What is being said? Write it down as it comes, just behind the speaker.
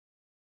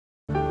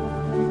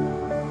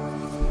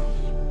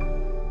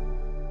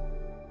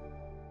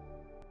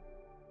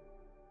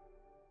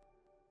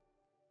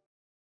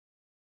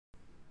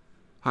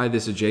Hi,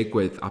 this is Jake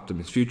with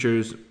Optimus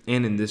Futures,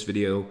 and in this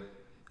video,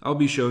 I'll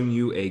be showing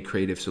you a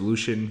creative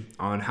solution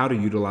on how to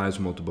utilize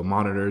multiple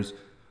monitors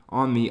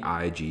on the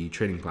IG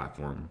trading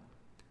platform.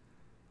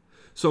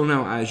 So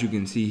now, as you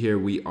can see here,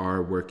 we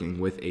are working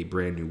with a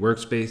brand new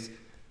workspace.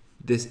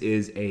 This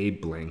is a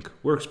blank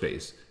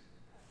workspace.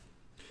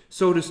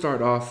 So to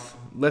start off,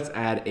 let's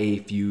add a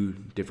few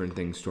different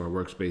things to our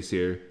workspace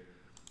here.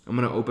 I'm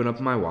going to open up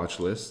my watch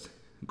list,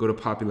 go to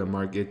popular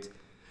markets,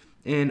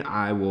 and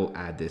I will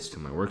add this to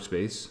my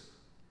workspace.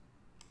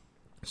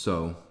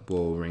 So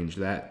we'll arrange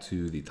that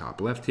to the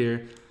top left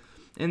here.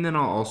 And then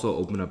I'll also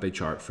open up a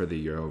chart for the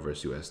euro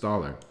versus US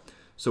dollar.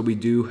 So we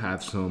do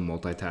have some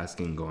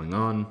multitasking going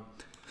on.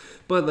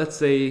 But let's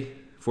say,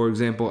 for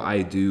example,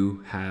 I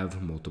do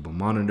have multiple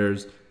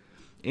monitors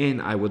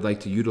and I would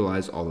like to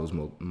utilize all those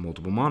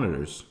multiple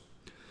monitors.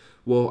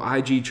 Well,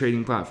 IG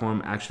trading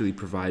platform actually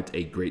provides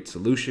a great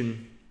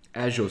solution.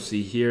 As you'll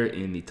see here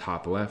in the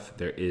top left,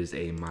 there is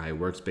a My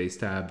Workspace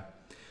tab.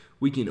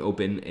 We can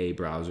open a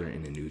browser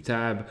in a new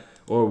tab,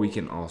 or we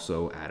can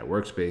also add a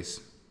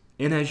workspace.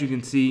 And as you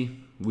can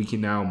see, we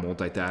can now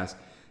multitask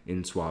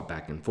and swap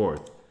back and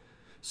forth.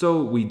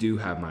 So we do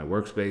have My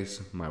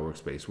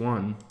Workspace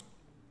 1.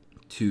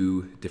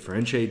 To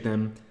differentiate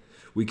them,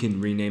 we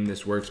can rename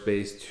this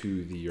workspace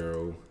to the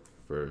euro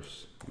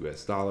versus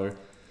US dollar,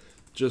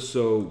 just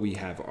so we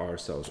have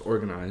ourselves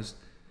organized.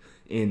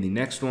 In the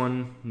next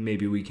one,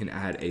 maybe we can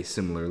add a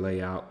similar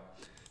layout.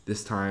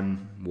 This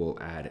time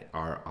we'll add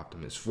our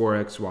Optimus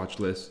Forex watch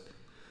list.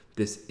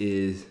 This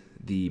is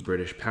the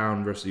British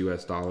pound versus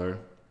US dollar.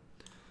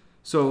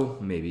 So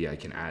maybe I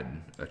can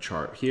add a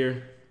chart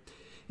here.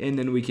 And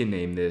then we can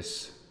name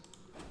this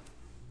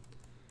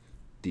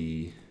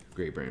the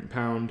Great Britain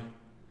pound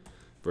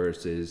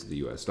versus the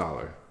US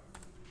dollar.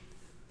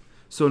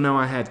 So now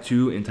I have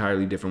two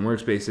entirely different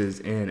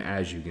workspaces, and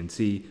as you can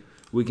see,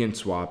 we can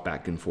swap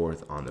back and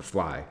forth on the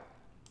fly.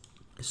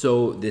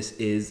 So this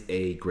is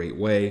a great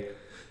way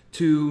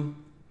to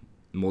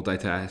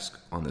multitask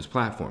on this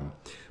platform.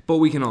 But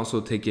we can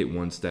also take it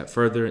one step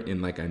further, and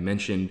like I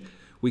mentioned,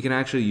 we can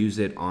actually use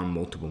it on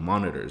multiple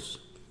monitors.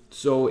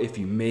 So if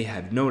you may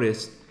have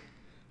noticed,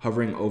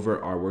 hovering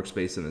over our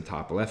workspace in the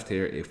top left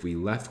here, if we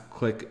left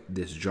click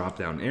this drop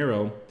down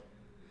arrow,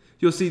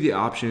 you'll see the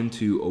option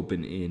to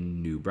open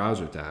in new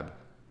browser tab.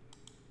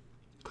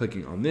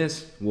 Clicking on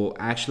this will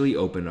actually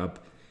open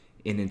up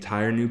an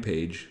entire new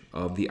page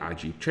of the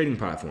IG trading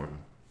platform.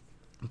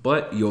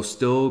 But you'll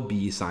still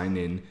be signed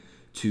in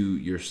to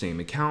your same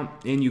account,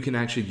 and you can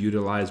actually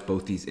utilize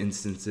both these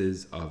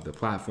instances of the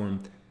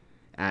platform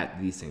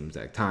at the same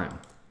exact time.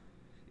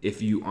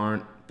 If you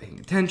aren't paying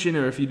attention,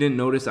 or if you didn't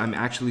notice, I'm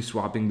actually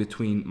swapping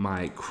between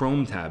my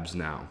Chrome tabs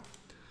now.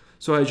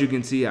 So as you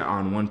can see,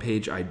 on one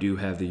page, I do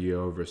have the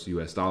euro versus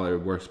US dollar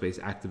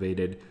workspace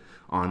activated.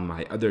 On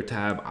my other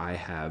tab, I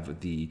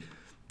have the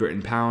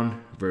Britain pound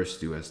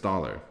versus US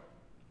dollar.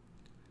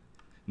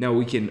 Now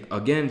we can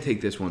again take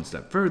this one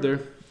step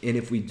further, and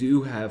if we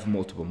do have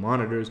multiple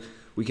monitors,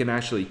 we can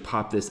actually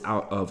pop this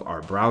out of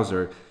our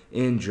browser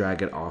and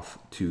drag it off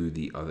to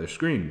the other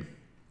screen.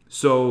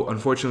 So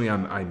unfortunately,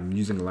 I'm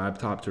using a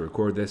laptop to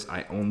record this.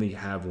 I only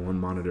have one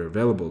monitor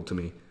available to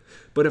me.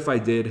 But if I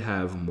did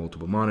have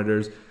multiple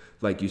monitors,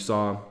 like you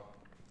saw,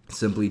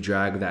 simply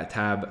drag that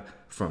tab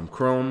from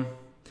Chrome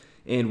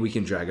and we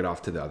can drag it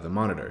off to the other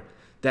monitor.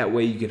 That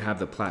way you can have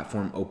the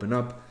platform open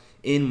up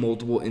in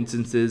multiple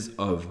instances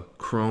of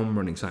Chrome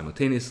running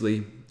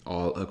simultaneously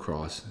all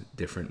across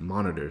different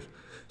monitors.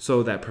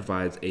 So that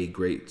provides a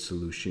great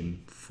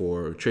solution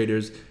for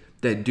traders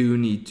that do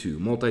need to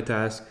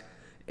multitask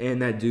and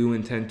that do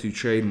intend to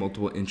trade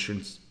multiple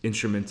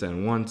instruments at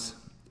once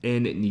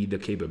and need the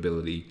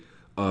capability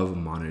of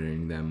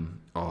monitoring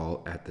them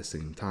all at the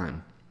same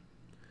time.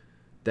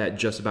 That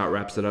just about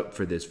wraps it up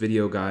for this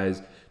video,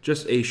 guys.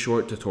 Just a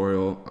short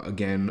tutorial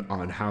again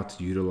on how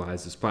to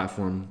utilize this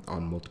platform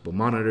on multiple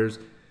monitors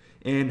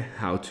and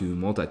how to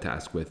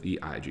multitask with the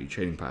IG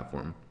trading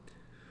platform.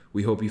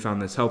 We hope you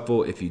found this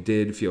helpful. If you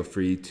did, feel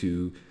free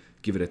to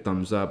give it a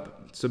thumbs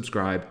up,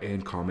 subscribe,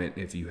 and comment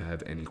if you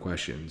have any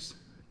questions.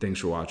 Thanks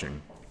for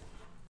watching.